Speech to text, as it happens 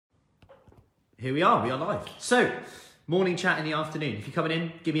Here we are live. So, morning chat in the afternoon. If you're coming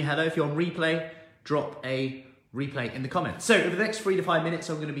in, give me a hello. If you're on replay, drop a replay in the comments. So, over the next 3 to 5 minutes,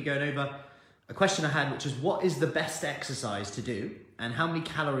 I'm going to be going over a question I had, which is what is the best exercise to do and how many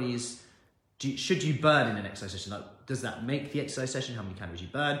calories should you burn in an exercise session? Like, does that make the exercise session? How many calories you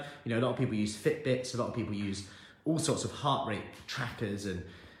burn? You know, a lot of people use Fitbits, a lot of people use all sorts of heart rate trackers and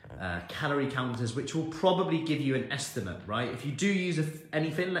calorie counters, which will probably give you an estimate, right? If you do use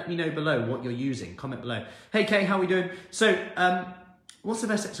anything, let me know below what you're using. Comment below. Hey Kay, how are we doing? So, what's the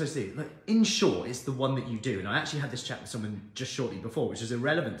best exercise to do? Like, in short, it's the one that you do. And I actually had this chat with someone just shortly before, which is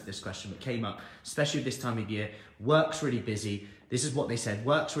irrelevant to this question, but came up, especially this time of year. Work's really busy. This is what they said.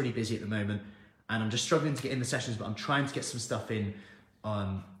 Work's really busy at the moment, and I'm just struggling to get in the sessions, but I'm trying to get some stuff in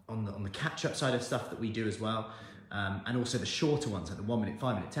on the catch-up side of stuff that we do as well. And also the shorter ones, like the 1 minute,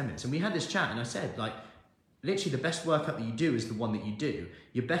 5 minute, 10 minutes. And we had this chat and I said, like, literally the best workout that you do is the one that you do.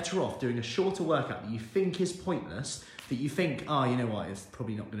 You're better off doing a shorter workout that you think is pointless, that you think, oh, you know what, it's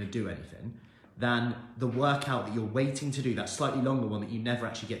probably not going to do anything, than the workout that you're waiting to do, that slightly longer one that you never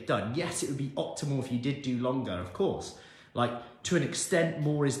actually get done. Yes, it would be optimal if you did do longer, of course. Like, to an extent,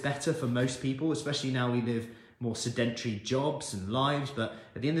 more is better for most people, especially now we live more sedentary jobs and lives. But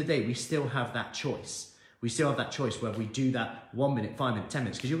at the end of the day, we still have that choice. We still have that choice where we do that 1 minute, 5 minute, 10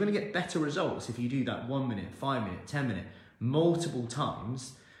 minutes, because you're going to get better results if you do that 1 minute, 5 minute, 10 minute multiple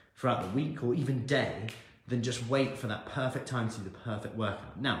times throughout the week or even day than just wait for that perfect time to do the perfect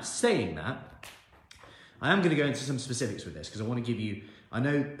workout. Now, saying that, I am going to go into some specifics with this because I want to give you, I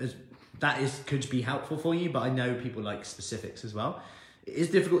know could be helpful for you, but I know people like specifics as well. It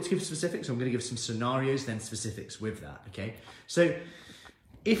is difficult to give specifics, so I'm going to give some scenarios, then specifics with that, okay? So,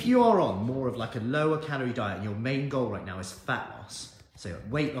 if you are on more of like a lower calorie diet and your main goal right now is fat loss, so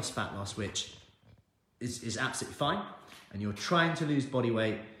weight loss, fat loss, which is absolutely fine, and you're trying to lose body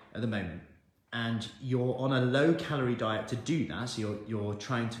weight at the moment, and you're on a low calorie diet to do that, so you're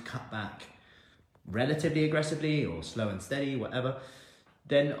trying to cut back relatively aggressively or slow and steady, whatever,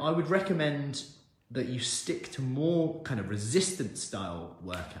 then I would recommend that you stick to more kind of resistance style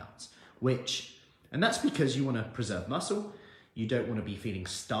workouts, and that's because you want to preserve muscle. You don't want to be feeling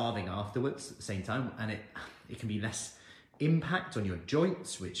starving afterwards at the same time, and it can be less impact on your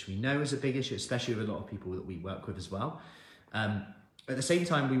joints, which we know is a big issue, especially with a lot of people that we work with as well. At the same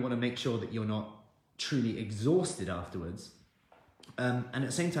time, we want to make sure that you're not truly exhausted afterwards. And at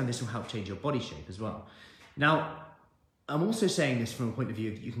the same time, this will help change your body shape as well. Now, I'm also saying this from a point of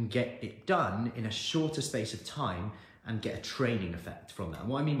view that you can get it done in a shorter space of time and get a training effect from that. And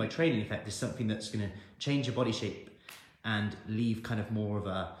what I mean by training effect is something that's going to change your body shape and leave kind of more of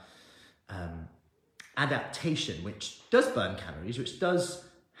a adaptation, which does burn calories, which does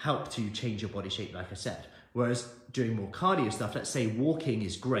help to change your body shape, like I said. Whereas doing more cardio stuff, let's say walking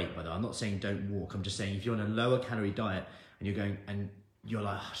is great, by the way. I'm not saying don't walk. I'm just saying if you're on a lower calorie diet and you're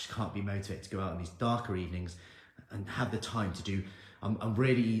like, I just can't be motivated to go out on these darker evenings and have the time to do,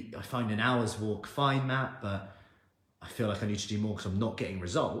 I find an hour's walk fine, Matt, but I feel like I need to do more because I'm not getting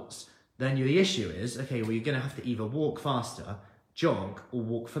results. Then the issue is, okay, well, you're going to have to either walk faster, jog, or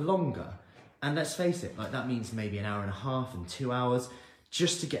walk for longer. And let's face it, like that means maybe an hour and a half and 2 hours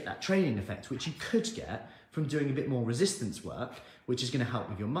just to get that training effect, which you could get from doing a bit more resistance work, which is going to help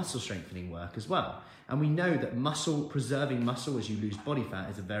with your muscle strengthening work as well. And we know that preserving muscle as you lose body fat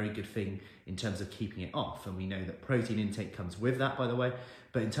is a very good thing in terms of keeping it off. And we know that protein intake comes with that, by the way.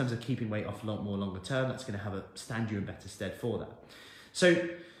 But in terms of keeping weight off a lot more longer term, that's going to stand you in better stead for that. So,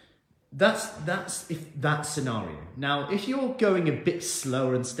 that's if that scenario. Now, if you're going a bit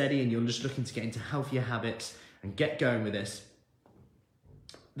slower and steady and you're just looking to get into healthier habits and get going with this,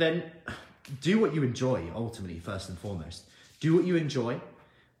 then do what you enjoy, ultimately, first and foremost. Do what you enjoy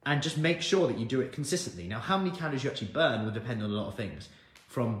and just make sure that you do it consistently. Now, how many calories you actually burn will depend on a lot of things,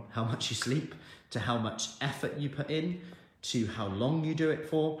 from how much you sleep to how much effort you put in to how long you do it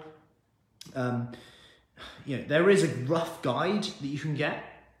for. There is a rough guide that you can get,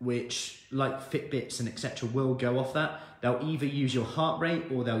 which, like Fitbits and etc., will go off that. They'll either use your heart rate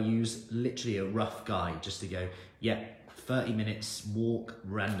or they'll use literally a rough guide just to go, 30 minutes walk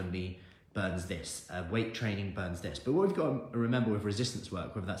randomly burns this, weight training burns this. But what we've got to remember with resistance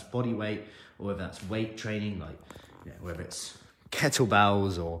work, whether that's body weight or whether that's weight training, like whether it's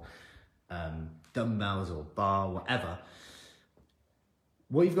kettlebells or dumbbells or bar, whatever,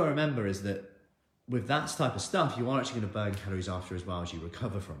 what you've got to remember is that with that type of stuff, you are actually going to burn calories after as well as you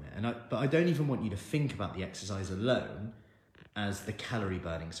recover from it. But I don't even want you to think about the exercise alone as the calorie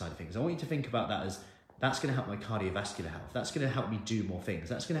burning side of things. I want you to think about that as, that's going to help my cardiovascular health. That's going to help me do more things.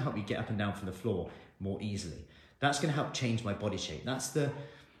 That's going to help me get up and down from the floor more easily. That's going to help change my body shape. That's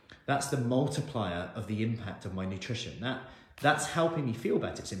That's the multiplier of the impact of my nutrition. That's helping me feel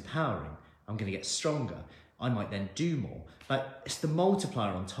better. It's empowering. I'm going to get stronger. I might then do more. Like, it's the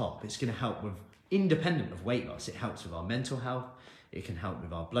multiplier on top. It's going to help with, independent of weight loss, it helps with our mental health. It can help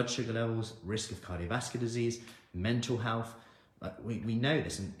with our blood sugar levels, risk of cardiovascular disease, mental health. We know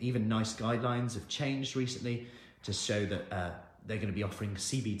this, and even NICE guidelines have changed recently to show that they're going to be offering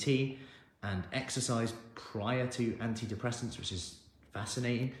CBT and exercise prior to antidepressants, which is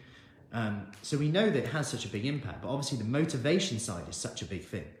fascinating. So we know that it has such a big impact, but obviously the motivation side is such a big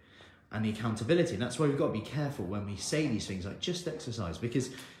thing, and the accountability. And that's why we've got to be careful when we say these things like just exercise, because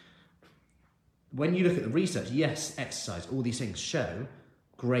when you look at the research, yes, exercise, all these things show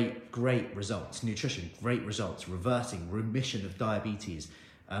great results. Nutrition, great results. Reversing, remission of diabetes,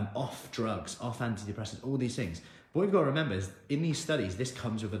 off drugs, off antidepressants, all these things. What we've got to remember is in these studies, this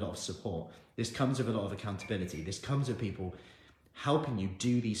comes with a lot of support. This comes with a lot of accountability. This comes with people helping you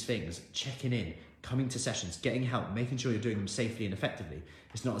do these things, checking in, coming to sessions, getting help, making sure you're doing them safely and effectively.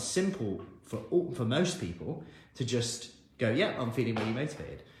 It's not as simple for most people to just go, yeah, I'm feeling really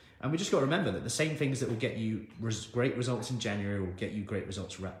motivated. And we just got to remember that the same things that will get you great results in January will get you great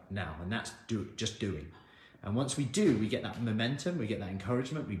results right now. And that's just doing. And once we do, we get that momentum, we get that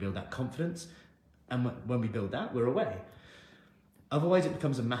encouragement, we build that confidence. And when we build that, we're away. Otherwise, it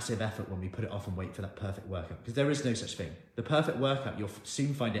becomes a massive effort when we put it off and wait for that perfect workout, because there is no such thing. The perfect workout, you'll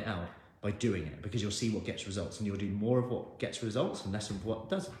soon find it out by doing it, because you'll see what gets results, and you'll do more of what gets results and less of what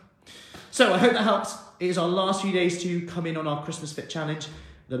doesn't. So I hope that helps. It is our last few days to come in on our Christmas Fit Challenge.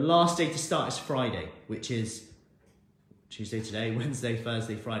 The last day to start is Friday, which is Tuesday today, Wednesday,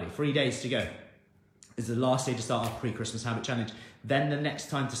 Thursday, Friday. 3 days to go. Is the last day to start our pre-Christmas habit challenge. Then the next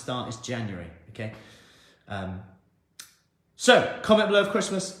time to start is January, okay? So comment below of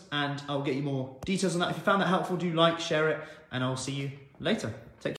Christmas and I'll get you more details on that. If you found that helpful, do like, share it, and I'll see you later. Take care.